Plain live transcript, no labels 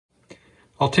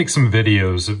I'll take some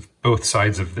videos of both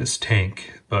sides of this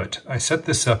tank, but I set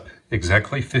this up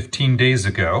exactly 15 days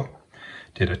ago.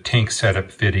 Did a tank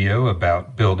setup video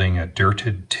about building a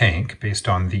dirted tank based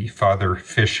on the father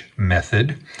fish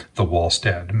method, the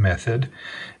Wallstad method,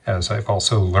 as I've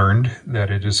also learned that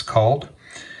it is called.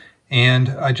 And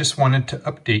I just wanted to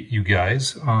update you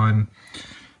guys on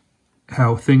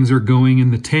how things are going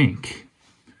in the tank.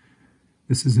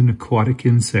 This is an aquatic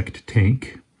insect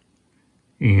tank,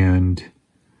 and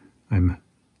I'm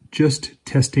just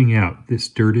testing out this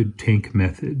dirted tank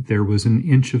method. There was an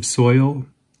inch of soil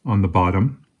on the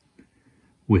bottom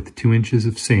with 2 inches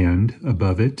of sand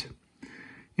above it.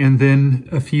 And then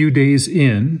a few days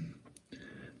in,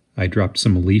 I dropped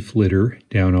some leaf litter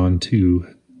down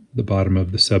onto the bottom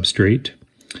of the substrate.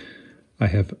 I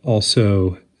have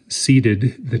also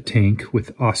seeded the tank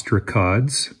with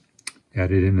ostracods,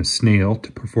 added in a snail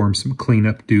to perform some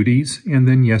cleanup duties, and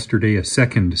then yesterday a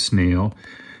second snail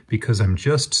because I'm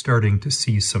just starting to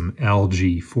see some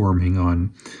algae forming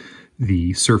on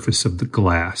the surface of the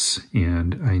glass,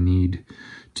 and I need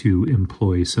to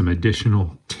employ some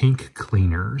additional tank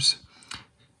cleaners.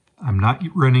 I'm not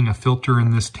running a filter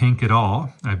in this tank at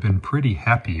all. I've been pretty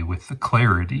happy with the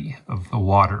clarity of the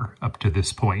water up to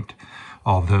this point,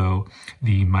 although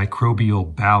the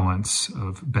microbial balance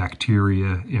of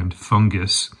bacteria and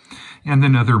fungus, and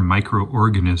then other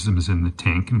microorganisms in the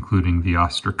tank, including the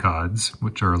ostracods,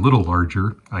 which are a little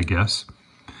larger, I guess,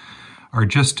 are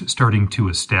just starting to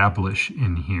establish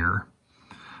in here.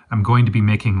 I'm going to be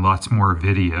making lots more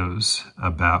videos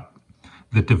about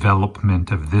the development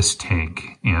of this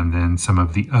tank and then some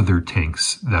of the other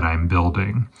tanks that I'm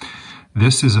building.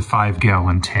 This is a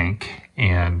 5-gallon tank,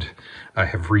 and I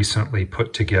have recently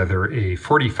put together a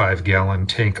 45-gallon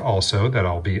tank also that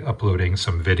I'll be uploading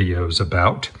some videos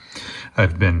about.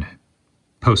 I've been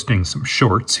posting some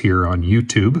shorts here on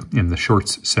YouTube in the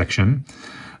shorts section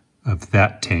of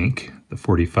that tank, the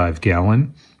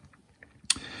 45-gallon.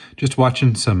 Just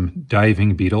watching some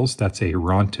diving beetles. That's a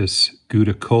Rontus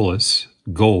gudicolus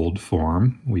gold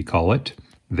form, we call it,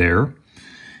 there.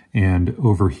 And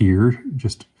over here,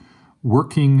 just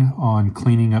working on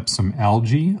cleaning up some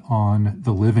algae on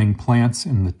the living plants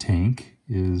in the tank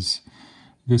is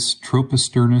this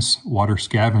Troposternus water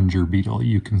scavenger beetle.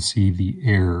 You can see the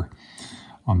air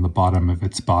on the bottom of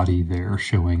its body there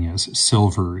showing as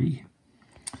silvery.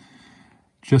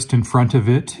 Just in front of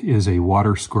it is a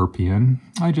water scorpion.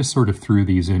 I just sort of threw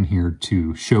these in here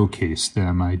to showcase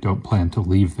them. I don't plan to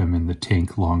leave them in the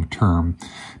tank long term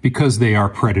because they are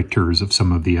predators of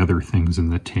some of the other things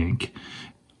in the tank.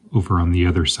 Over on the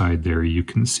other side there, you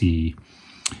can see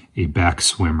a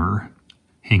backswimmer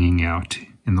hanging out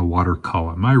in the water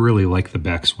column. I really like the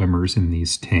backswimmers in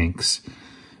these tanks.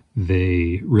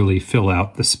 They really fill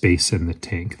out the space in the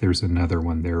tank. There's another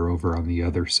one there over on the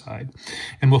other side.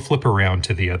 And we'll flip around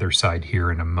to the other side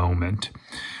here in a moment.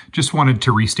 Just wanted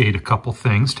to restate a couple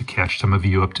things to catch some of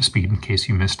you up to speed in case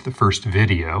you missed the first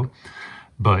video.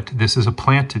 But this is a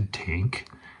planted tank,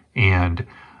 and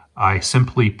I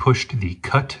simply pushed the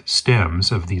cut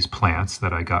stems of these plants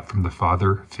that I got from the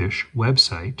Father Fish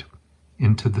website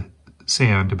into the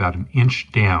sand about an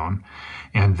inch down,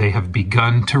 and they have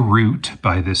begun to root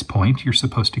by this point. You're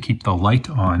supposed to keep the light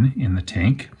on in the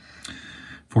tank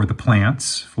for the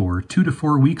plants for 2 to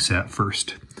 4 weeks at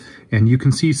first. And you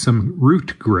can see some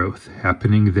root growth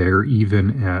happening there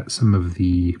even at some of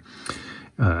the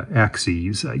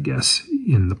axes, I guess,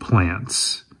 in the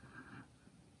plants,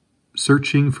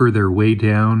 searching for their way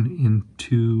down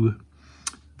into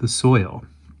the soil.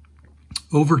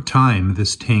 Over time,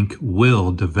 this tank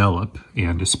will develop,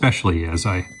 and especially as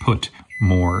I put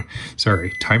more,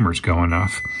 sorry, timer's going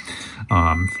off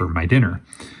for my dinner.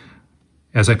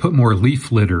 As I put more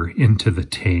leaf litter into the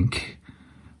tank,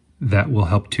 that will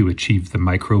help to achieve the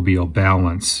microbial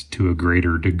balance to a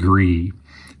greater degree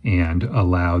and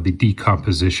allow the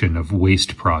decomposition of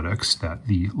waste products that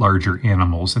the larger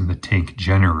animals in the tank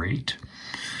generate.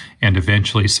 And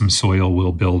eventually some soil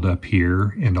will build up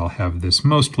here, and I'll have this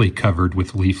mostly covered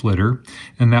with leaf litter,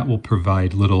 and that will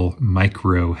provide little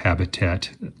micro habitat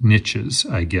niches,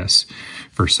 I guess,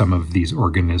 for some of these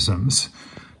organisms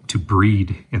to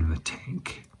breed in the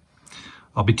tank.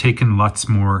 I'll be taking lots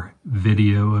more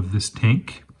video of this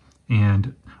tank,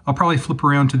 and I'll probably flip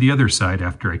around to the other side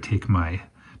after I take my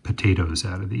potatoes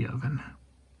out of the oven.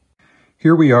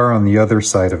 Here we are on the other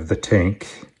side of the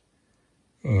tank,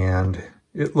 and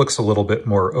it looks a little bit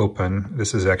more open.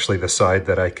 This is actually the side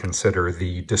that I consider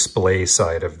the display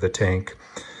side of the tank.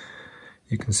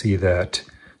 You can see that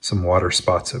some water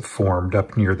spots have formed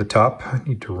up near the top. I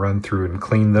need to run through and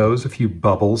clean those. A few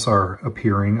bubbles are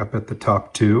appearing up at the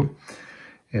top too.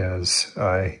 as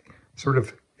I sort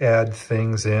of add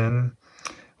things in.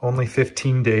 Only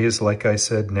 15 days, like I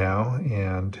said now,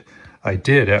 and I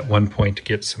did at one point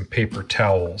get some paper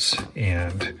towels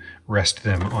and rest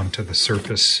them onto the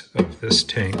surface of this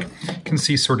tank. You can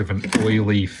see sort of an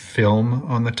oily film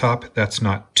on the top. That's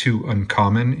not too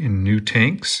uncommon in new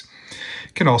tanks.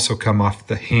 It can also come off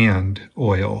the hand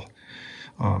oil,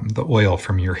 the oil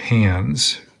from your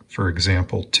hands, for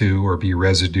example, too, or be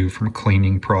residue from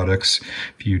cleaning products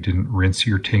if you didn't rinse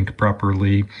your tank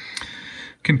properly.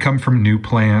 Can come from new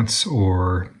plants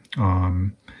or,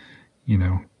 you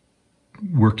know,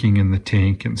 working in the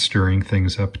tank and stirring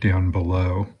things up down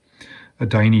below. A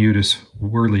Dineotis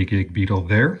whirligig beetle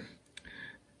there.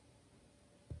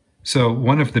 So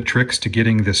one of the tricks to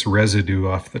getting this residue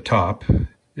off the top,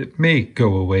 it may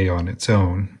go away on its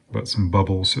own, but some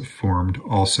bubbles have formed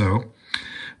also,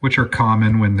 which are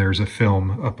common when there's a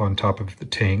film up on top of the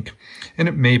tank. And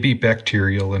it may be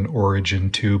bacterial in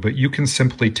origin too, but you can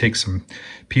simply take some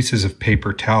pieces of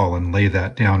paper towel and lay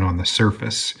that down on the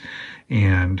surface.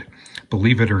 And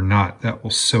believe it or not, that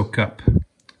will soak up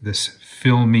this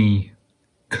filmy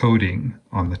coating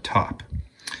on the top.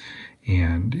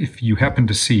 And if you happen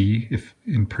to see,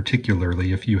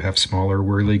 particularly if you have smaller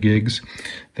whirligigs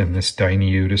than this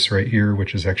Dineotis right here,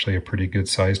 which is actually a pretty good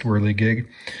sized whirligig,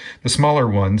 the smaller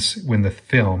ones, when the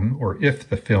film, or if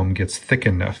the film gets thick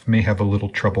enough, may have a little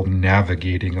trouble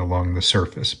navigating along the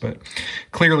surface. But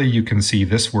clearly you can see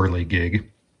this whirligig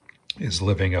is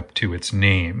living up to its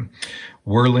name,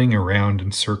 whirling around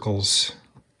in circles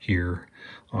here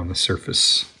on the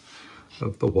surface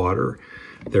of the water.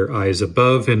 Their eyes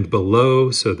above and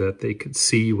below so that they could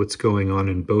see what's going on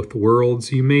in both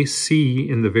worlds. You may see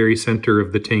in the very center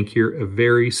of the tank here a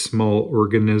very small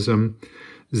organism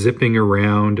zipping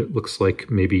around. It looks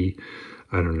like maybe,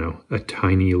 I don't know, a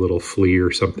tiny little flea or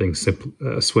something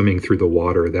swimming through the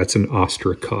water. That's an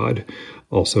ostracod,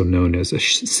 also known as a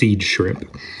seed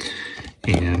shrimp.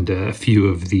 And a few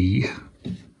of the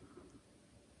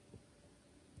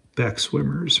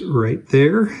backswimmers right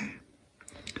there.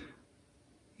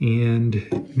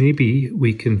 And maybe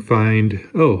we can find,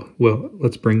 oh, well,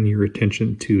 let's bring your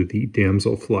attention to the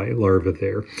damselfly larva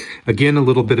there. Again, a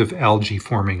little bit of algae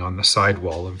forming on the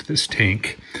sidewall of this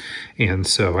tank. And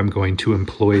so I'm going to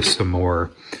employ some more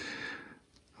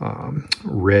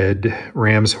red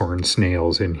ram's horn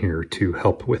snails in here to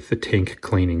help with the tank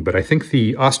cleaning. But I think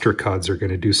the ostracods are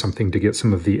going to do something to get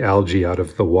some of the algae out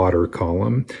of the water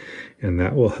column, and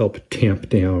that will help tamp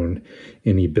down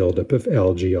any buildup of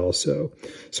algae also.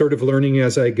 Sort of learning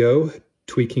as I go,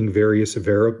 tweaking various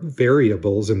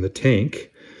variables in the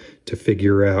tank to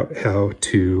figure out how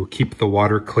to keep the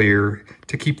water clear,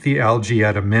 to keep the algae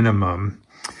at a minimum,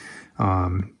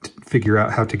 figure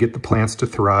out how to get the plants to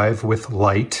thrive with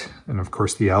light. And of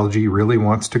course, the algae really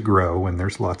wants to grow when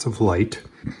there's lots of light.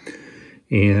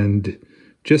 And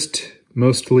just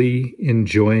mostly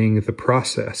enjoying the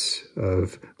process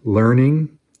of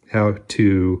learning how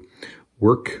to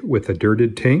work with a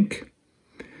dirted tank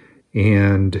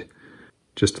and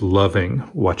just loving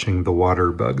watching the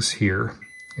water bugs here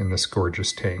in this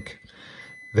gorgeous tank.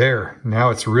 There,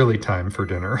 now it's really time for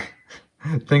dinner.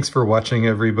 Thanks for watching,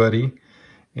 everybody.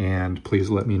 And please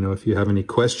let me know if you have any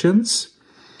questions.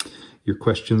 Your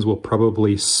questions will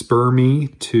probably spur me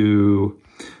to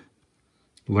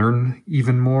learn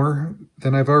even more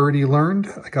than I've already learned.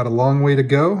 I got a long way to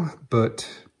go, but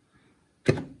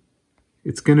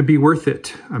it's going to be worth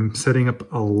it. I'm setting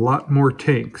up a lot more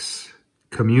tanks,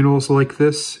 communals like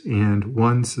this, and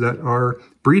ones that are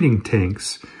breeding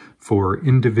tanks for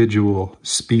individual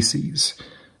species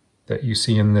that you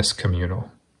see in this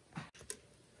communal.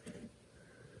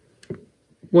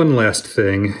 One last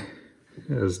thing,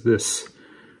 as this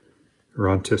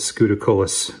Rontus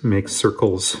scuticulus makes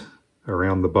circles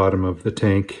around the bottom of the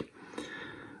tank,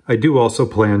 I do also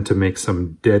plan to make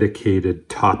some dedicated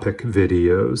topic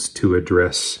videos to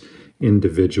address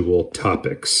individual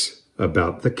topics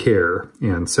about the care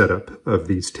and setup of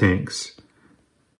these tanks.